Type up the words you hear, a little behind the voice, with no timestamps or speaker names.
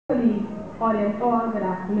Colleagues, audience, all good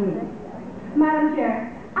afternoon. Madam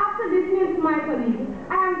Chair, after listening to my colleagues,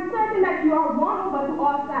 I am certain that you are won over to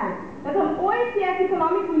all sides, that an OACS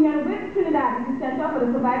economic union with Trinidad is essential for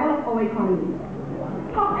the survival of our economy.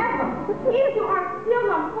 However, if you are still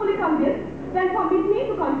not fully convinced, then permit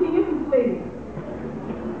me to continue to sway you.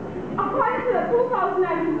 According to the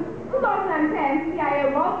 2010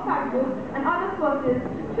 CIA World Factbook and other sources,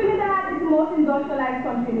 Trinidad is the most industrialized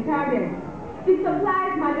country in the Caribbean. It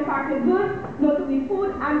supplies manufactured goods, notably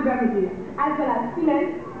food and beverages, as well as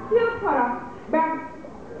cement, steel products,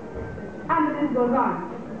 and the list goes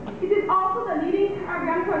on. It is also the leading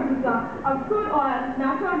Caribbean producer of crude oil,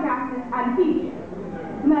 natural gases, and peach.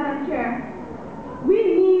 Madam Chair, we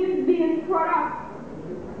need these products.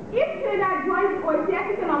 If Trinidad joins the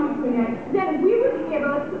OACS Economic Union, then we will be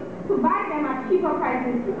able to buy them at cheaper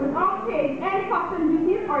prices without paying any customs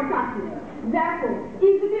duties or taxes. Therefore,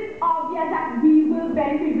 isn't it obvious that we will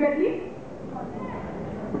benefit greatly?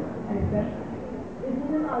 Isn't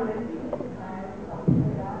it already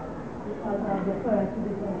because of the currency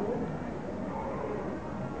difference?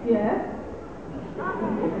 Yes.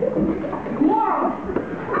 Moreover,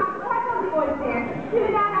 as part of the OACS,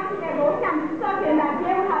 Trinidad and Tobago can be certain that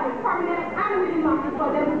they will have a permanent and willing market for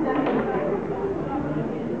their businesses.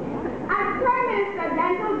 As Prime Minister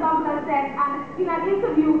Denzel Douglas said in an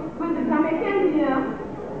interview with the Jamaican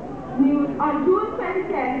News on June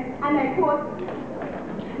 2010, and I quote,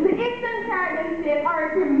 "The Eastern Caribbean states are a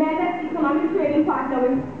tremendous economic trading partner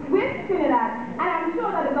with Trinidad, and I'm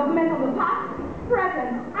sure that the government of the past,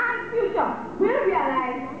 present, and future will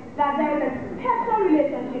realize that there is a special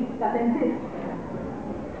relationship that exists."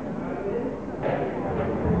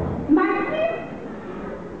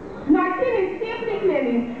 My team is simply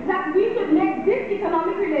claiming that we should make this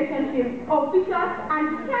economic relationship official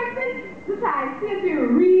and strengthen the ties since we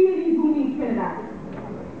really do need Trinidad.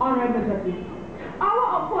 Honorable judges, our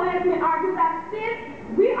opponents may argue that since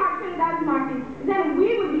we are Trinidad's market, then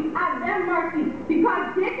we will be at their mercy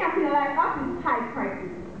because they can penalize us with high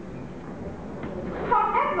prices.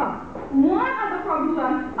 However, one of the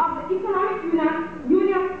provisions of the Economic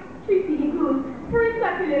Union Treaty includes free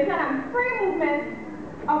circulation and free movement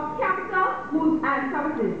of capital, goods, and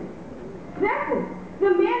services. Therefore, the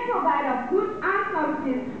main provider of goods and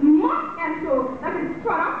services must ensure that its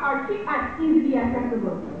products are cheap and easily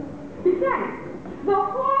accessible. Besides, the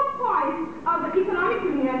whole point of the Economic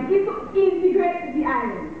Union is to integrate the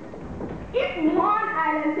island. If one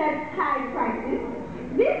island sets high prices,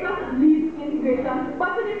 this doesn't lead to integration,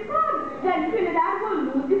 but to discourage, then Trinidad will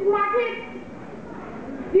lose its market.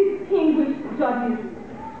 Distinguished judges,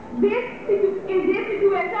 in this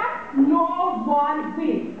situation, no one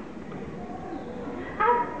wins.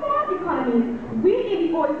 As small economies, we in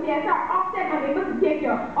the OACS are often unable to take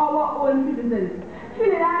care of our own citizens.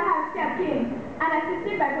 Trinidad has stepped in and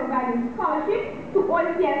assisted by providing scholarships to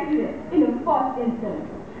OACS students in the first instance,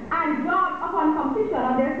 and jobs upon completion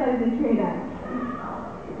of their studies in Trinidad.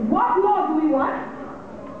 What more do we want?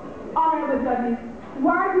 Honorable judges,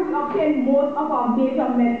 where do we obtain most of our major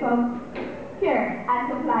medical care and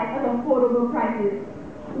supplies at affordable prices?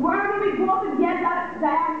 Where do we go to get that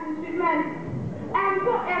dialysis treatment? I'm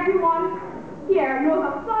sure everyone here knows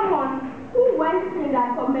of someone who went to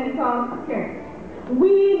Trinidad for medical care.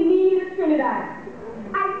 We need Trinidad.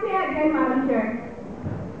 I say again, Madam Chair,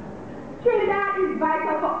 Trinidad is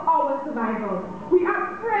vital for our survival. We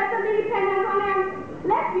are presently dependent on them.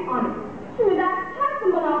 Let's be honest, Trinidad has the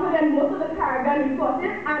monopoly on most of the Caribbean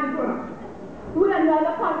resources and products. Would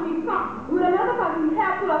another country help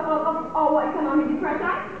pull us out of our economic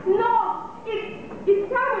depression? No, it's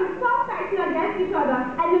time we stop fighting against each other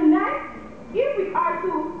and unite if we are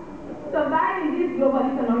to survive in this global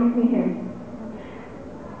economic mayhem.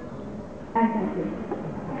 And thank you.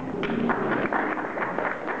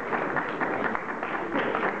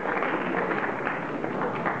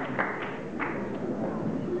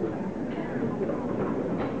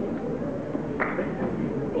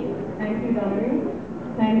 Thank you, Valerie.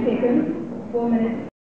 Time taken, 4 minutes.